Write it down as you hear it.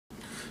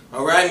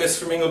Alright,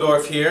 Mr.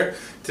 Mingledorff here.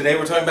 Today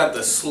we're talking about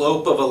the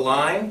slope of a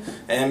line,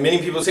 and many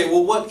people say,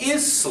 well, what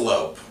is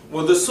slope?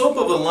 Well, the slope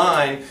of a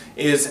line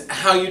is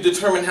how you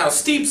determine how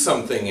steep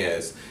something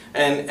is.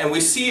 And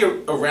we see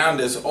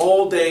around us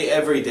all day,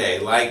 every day,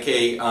 like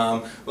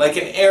an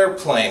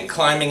airplane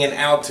climbing an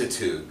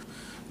altitude.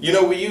 You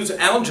know, we use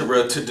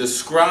algebra to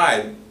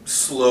describe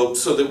slope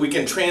so that we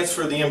can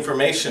transfer the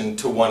information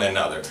to one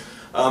another.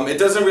 It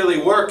doesn't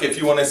really work if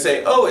you want to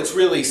say, oh, it's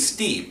really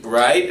steep,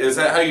 right? Is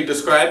that how you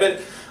describe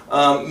it?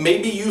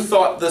 Maybe you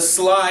thought the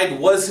slide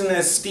wasn't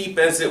as steep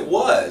as it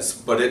was,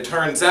 but it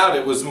turns out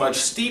it was much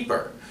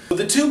steeper. So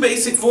the two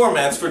basic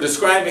formats for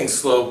describing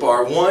slope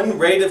are 1,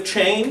 rate of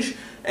change,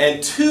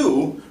 and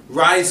 2,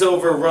 rise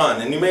over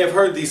run. And you may have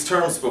heard these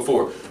terms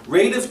before.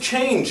 Rate of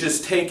change is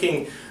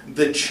taking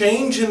the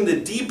change in the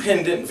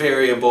dependent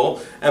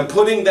variable and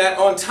putting that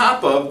on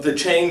top of the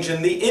change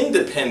in the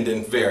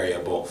independent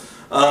variable.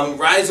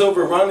 Rise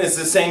over run is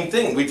the same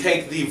thing. We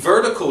take the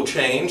vertical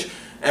change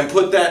and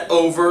put that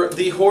over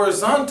the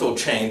horizontal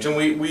change, and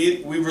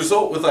we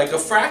result with like a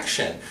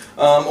fraction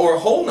or a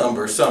whole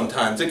number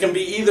sometimes. It can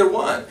be either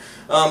one.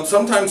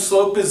 Sometimes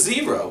slope is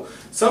 0.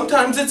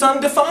 Sometimes it's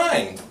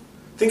undefined.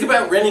 Think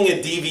about renting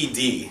a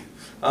DVD.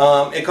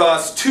 It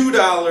costs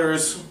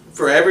 $2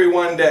 for every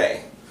one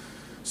day.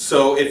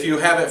 So if you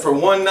have it for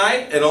one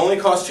night, it only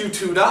costs you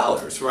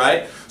 $2,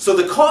 right? So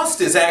the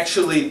cost is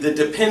actually the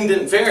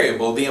dependent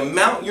variable. The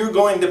amount you're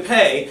going to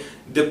pay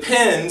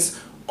depends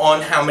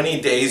on how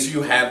many days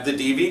you have the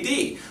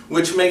DVD,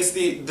 which makes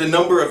the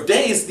number of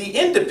days the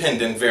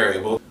independent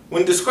variable.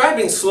 When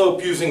describing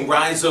slope using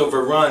rise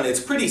over run, it's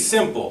pretty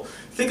simple.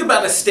 Think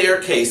about a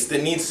staircase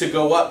that needs to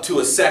go up to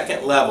a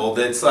second level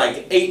that's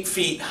like 8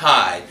 feet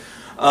high.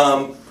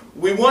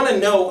 We want to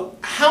know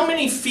how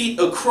many feet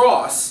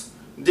across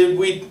did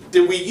we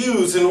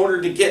use in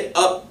order to get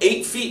up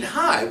 8 feet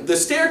high? The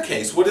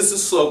staircase. What is the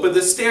slope of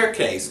the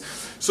staircase?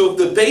 So if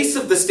the base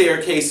of the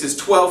staircase is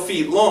 12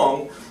 feet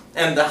long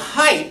and the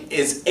height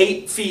is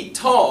 8 feet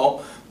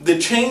tall, the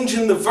change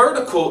in the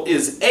vertical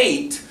is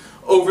 8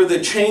 over the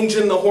change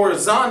in the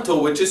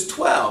horizontal, which is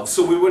 12.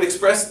 So we would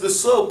express the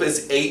slope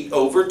as 8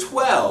 over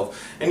 12.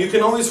 And you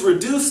can always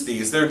reduce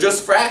these. They're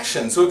just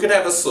fractions, so it could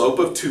have a slope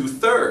of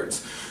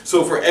 2/3.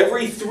 So for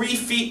every 3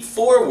 feet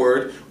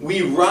forward,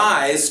 we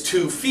rise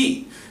 2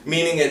 feet.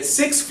 Meaning at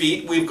 6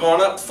 feet, we've gone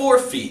up 4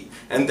 feet.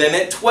 And then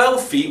at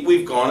 12 feet,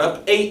 we've gone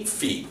up 8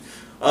 feet.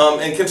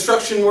 And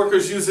construction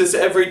workers use this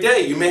every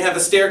day. You may have a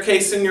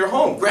staircase in your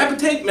home. Grab a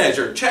tape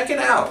measure. Check it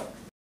out.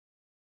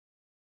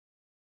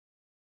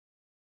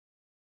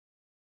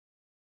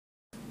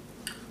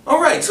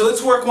 Alright, so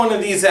let's work one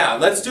of these out.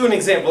 Let's do an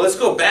example. Let's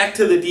go back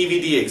to the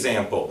DVD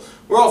example.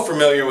 We're all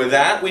familiar with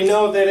that. We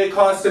know that it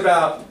costs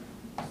about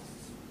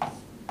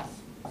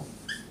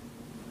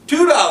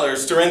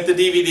 $2 to rent the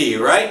DVD,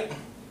 right?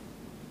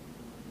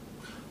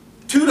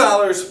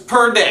 $2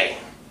 per day.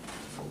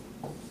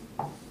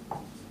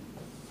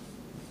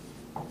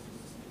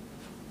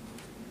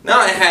 Now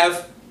I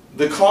have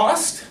the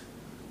cost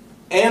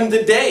and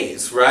the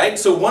days, right?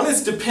 So one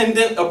is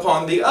dependent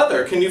upon the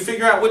other. Can you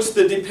figure out which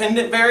the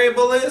dependent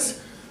variable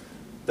is?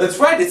 That's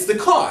right, it's the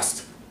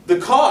cost. The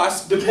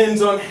cost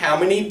depends on how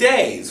many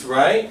days,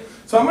 right?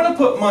 So I'm going to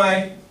put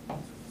my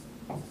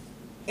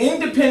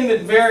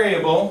independent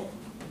variable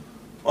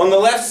on the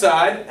left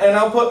side, and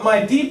I'll put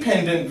my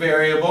dependent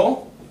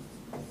variable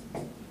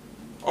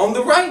on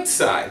the right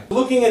side.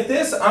 Looking at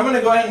this, I'm going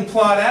to go ahead and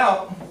plot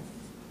out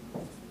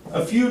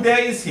a few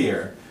days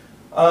here.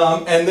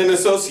 And then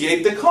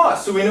associate the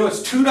cost. So we know it's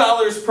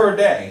 $2 per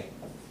day.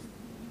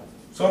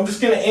 So I'm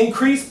just going to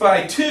increase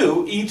by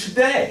 2 each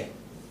day.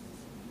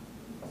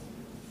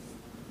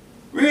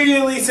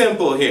 Really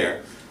simple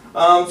here.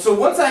 So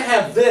once I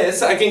have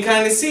this, I can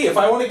kind of see if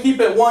I want to keep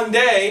it one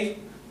day,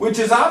 which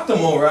is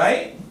optimal,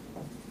 right?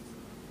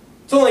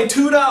 It's only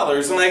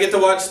 $2 and I get to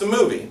watch the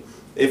movie.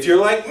 If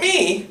you're like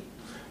me,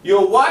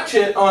 you'll watch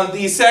it on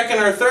the second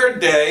or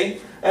third day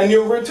and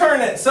you'll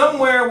return it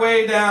somewhere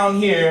way down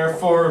here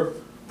for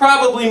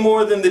probably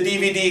more than the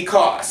DVD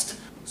cost.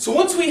 So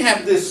once we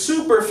have this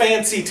super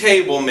fancy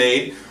table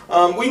made,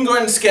 we can go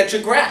ahead and sketch a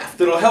graph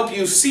that'll help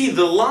you see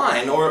the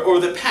line or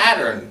the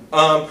pattern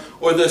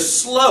or the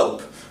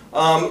slope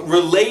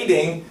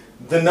relating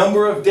the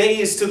number of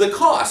days to the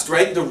cost,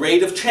 right? The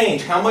rate of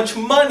change, how much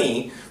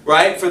money,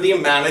 right, for the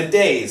amount of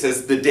days.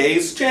 As the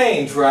days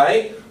change,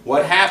 right,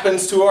 what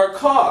happens to our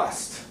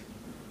cost?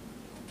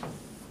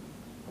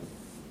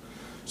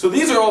 So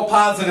these are all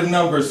positive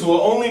numbers, so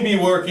we'll only be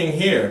working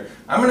here.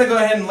 I'm going to go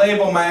ahead and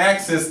label my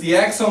axis, the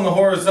x on the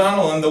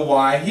horizontal and the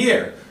y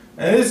here.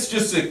 And this is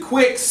just a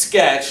quick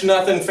sketch,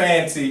 nothing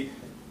fancy.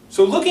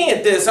 So looking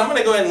at this, I'm going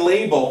to go ahead and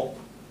label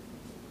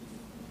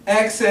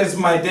x as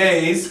my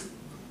days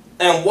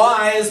and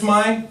y as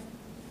my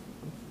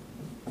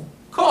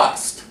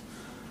cost.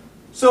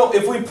 So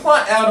if we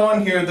plot out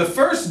on here, the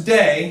first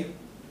day,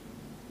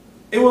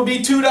 it will be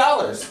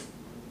 $2.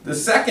 The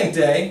second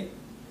day,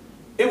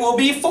 it will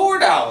be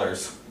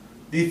 $4.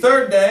 The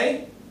third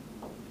day,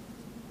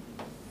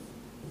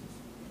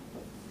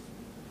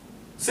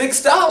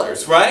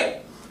 $6,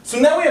 right? So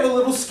now we have a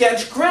little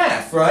sketch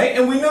graph, right?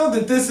 And we know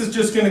that this is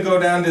just going to go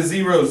down to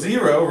 0,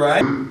 0,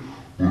 right?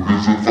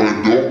 Because if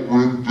I don't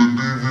rent the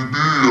DVD,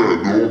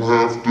 I don't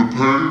have to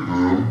pay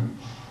them.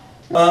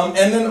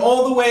 And then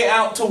all the way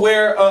out to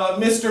where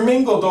Mr.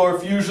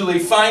 Mingledorf usually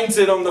finds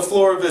it on the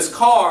floor of his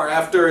car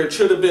after it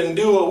should have been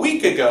due a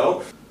week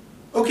ago.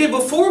 Okay,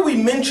 before we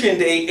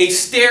mentioned a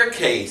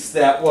staircase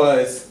that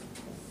was...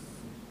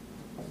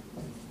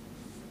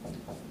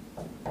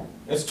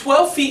 it's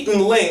 12 feet in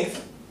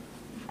length,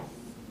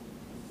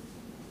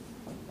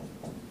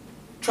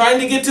 trying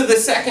to get to the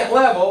second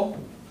level,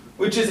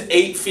 which is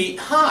 8 feet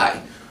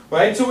high,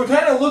 right? So we're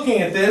kind of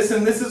looking at this,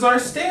 and this is our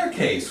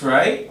staircase,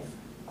 right?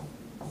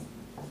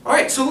 All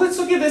right, so let's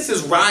look at this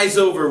as rise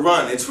over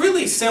run. It's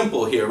really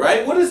simple here,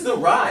 right? What is the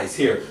rise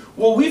here?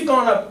 Well, we've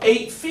gone up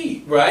 8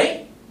 feet,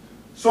 right?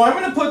 So I'm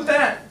going to put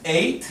that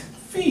 8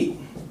 feet.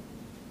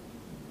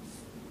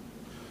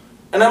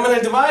 And I'm going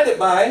to divide it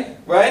by,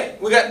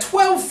 right? We got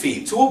 12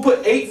 feet. So we'll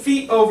put 8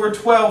 feet over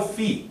 12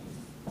 feet.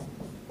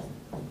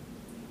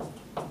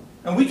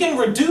 And we can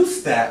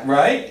reduce that,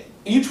 right?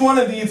 Each one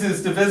of these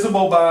is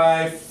divisible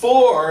by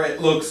 4, it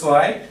looks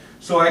like.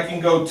 So I can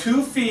go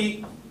 2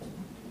 feet.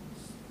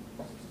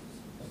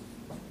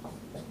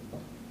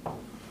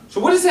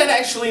 So what does that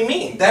actually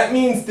mean? That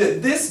means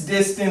that this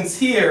distance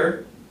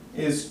here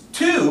is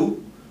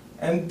 2,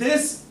 and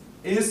this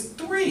is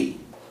 3.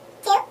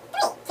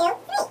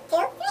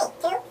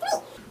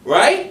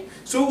 Right?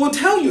 So it will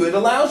tell you, it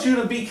allows you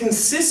to be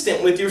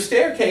consistent with your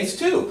staircase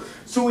too.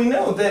 So we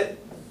know that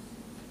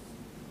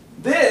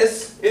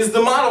this is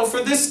the model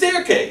for this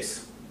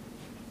staircase.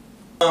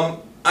 I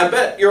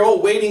bet you're all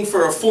waiting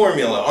for a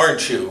formula,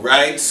 aren't you?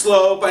 Right?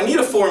 Slope, I need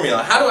a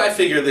formula. How do I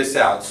figure this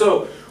out?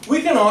 So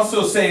we can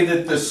also say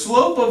that the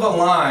slope of a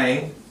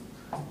line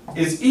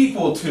is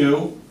equal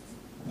to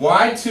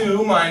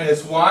y2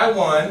 minus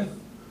y1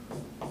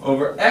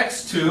 over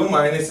x2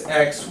 minus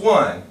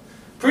x1.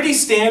 Pretty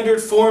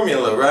standard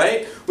formula,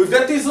 right? We've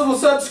got these little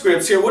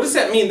subscripts here. What does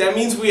that mean? That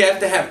means we have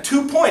to have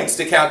 2 points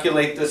to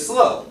calculate the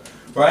slope,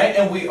 right?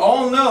 And we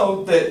all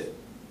know that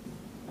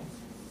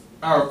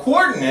our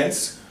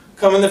coordinates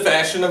come in the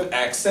fashion of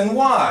x and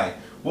y.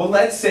 Well,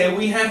 let's say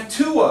we have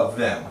 2 of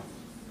them.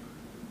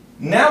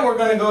 Now we're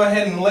going to go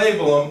ahead and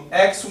label them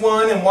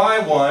x1 and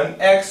y1,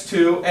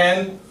 x2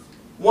 and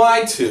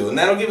y2. And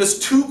that'll give us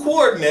 2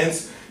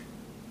 coordinates.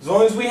 As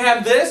long as we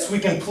have this, we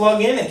can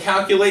plug in and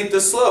calculate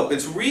the slope.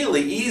 It's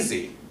really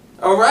easy.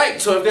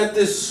 Alright, so I've got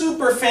this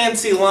super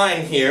fancy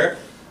line here.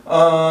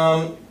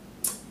 And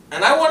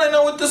I want to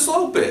know what the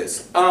slope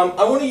is.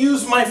 I want to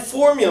use my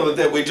formula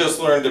that we just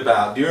learned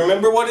about. Do you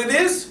remember what it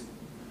is?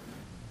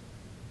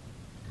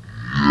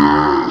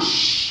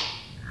 Yes,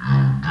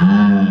 you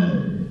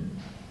do.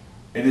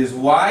 It is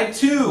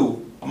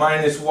y2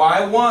 minus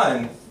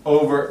y1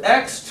 over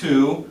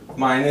x2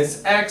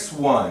 minus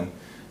x1.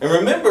 And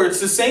remember,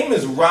 it's the same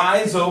as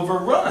rise over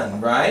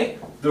run, right?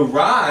 The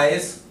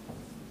rise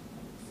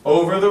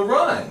over the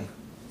run.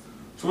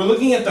 So we're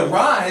looking at the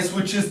rise,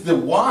 which is the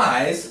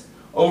y's,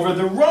 over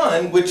the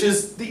run, which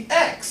is the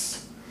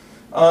x.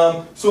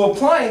 So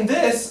applying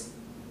this,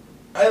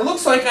 it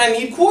looks like I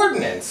need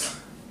coordinates.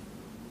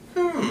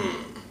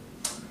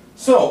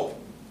 So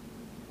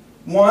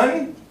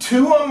 1,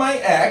 2 on my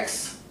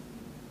x,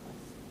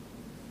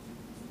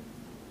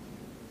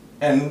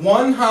 and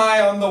 1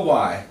 high on the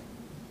y.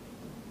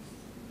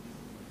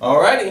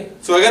 Alrighty,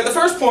 so I got the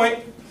first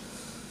point.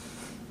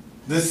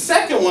 The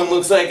second one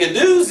looks like a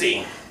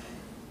doozy.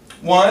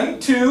 1,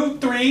 2,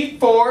 3,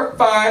 4,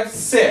 5,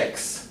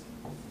 6.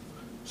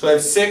 So I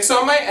have 6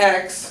 on my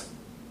x.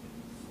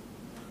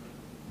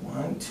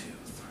 1, 2,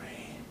 3.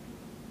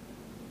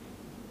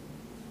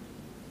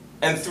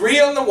 And 3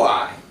 on the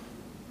y.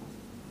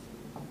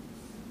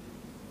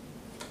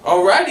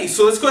 Alrighty,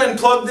 so let's go ahead and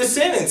plug this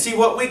in and see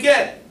what we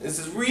get. This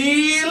is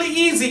really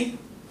easy.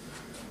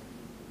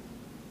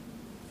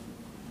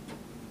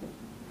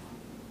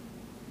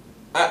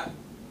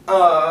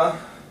 Oh!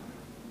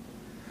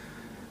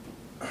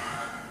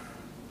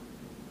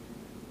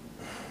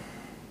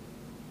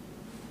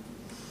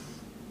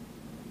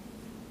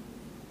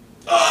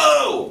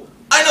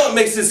 I know what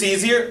makes this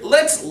easier.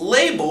 Let's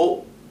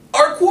label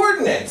our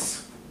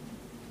coordinates.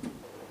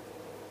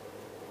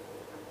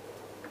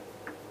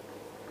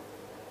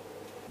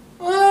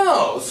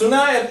 Oh, so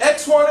now I have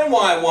x1 and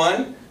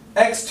y1,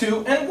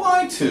 x2 and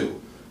y2.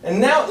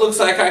 And now it looks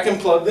like I can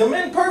plug them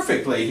in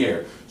perfectly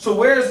here. So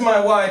where's my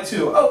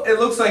y2? Oh, it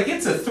looks like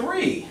it's a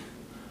 3.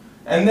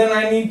 And then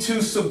I need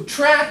to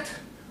subtract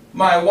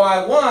my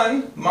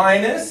y1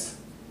 minus,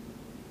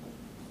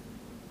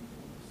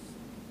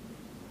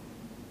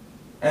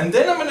 and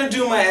then I'm going to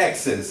do my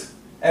x's.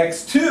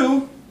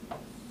 x2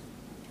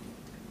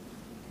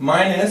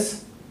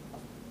 minus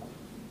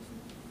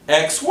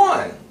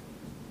x1.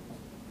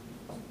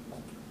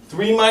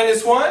 3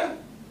 minus 1?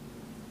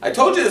 I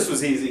told you this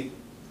was easy.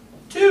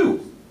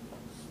 2.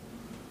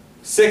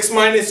 6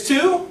 minus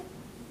 2?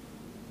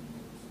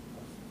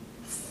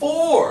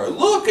 4.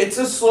 Look, it's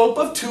a slope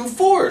of 2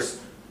 fourths.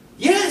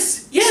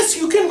 Yes, yes,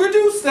 you can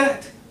reduce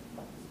that.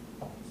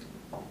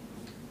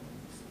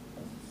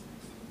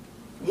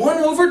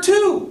 over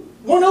 2.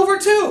 1 over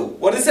 2.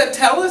 What does that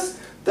tell us?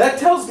 That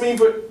tells me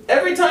for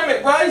every time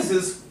it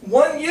rises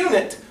 1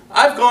 unit,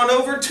 I've gone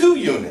over 2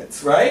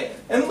 units, right?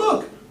 And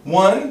look,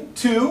 1,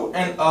 2,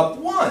 and up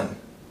 1.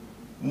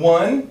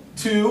 1,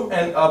 2,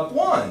 and up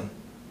 1.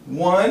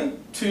 1,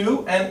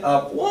 2, and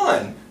up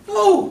 1.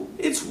 Oh,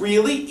 it's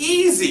really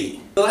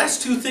easy. The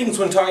last two things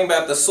when talking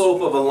about the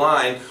slope of a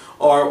line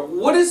are,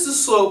 what is the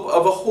slope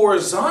of a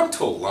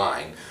horizontal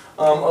line?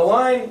 A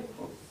line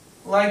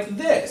like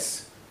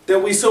this, that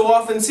we so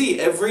often see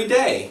every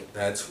day.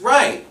 That's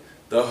right,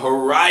 the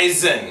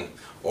horizon,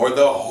 or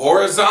the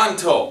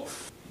horizontal.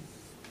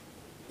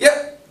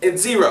 Yep,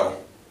 it's 0,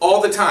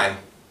 all the time.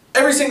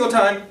 Every single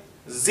time,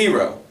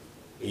 0.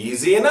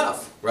 Easy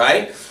enough,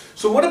 right?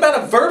 So what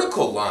about a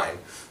vertical line?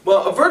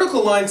 Well, a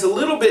vertical line's a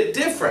little bit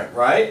different,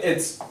 right?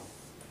 It's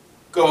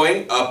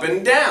going up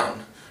and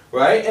down,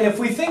 right? And if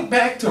we think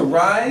back to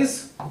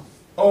rise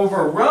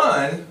over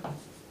run,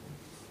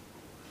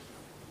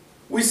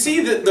 we see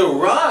that the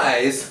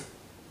rise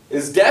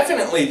is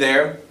definitely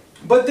there,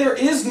 but there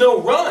is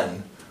no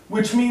run,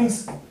 which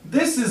means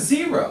this is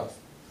 0.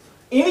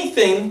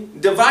 Anything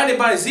divided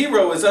by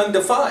 0 is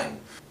undefined.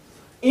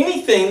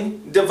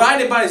 Anything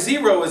divided by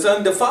 0 is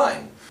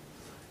undefined.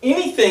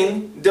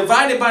 Anything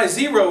divided by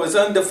 0 is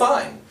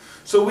undefined.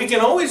 So we can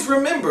always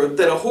remember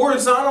that a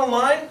horizontal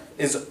line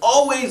is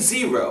always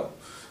 0.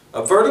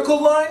 A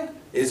vertical line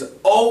is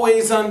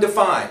always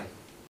undefined.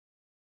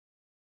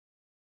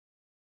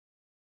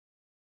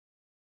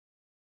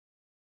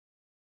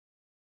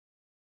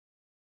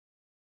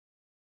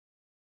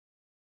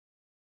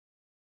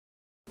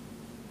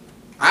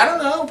 I don't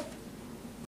know.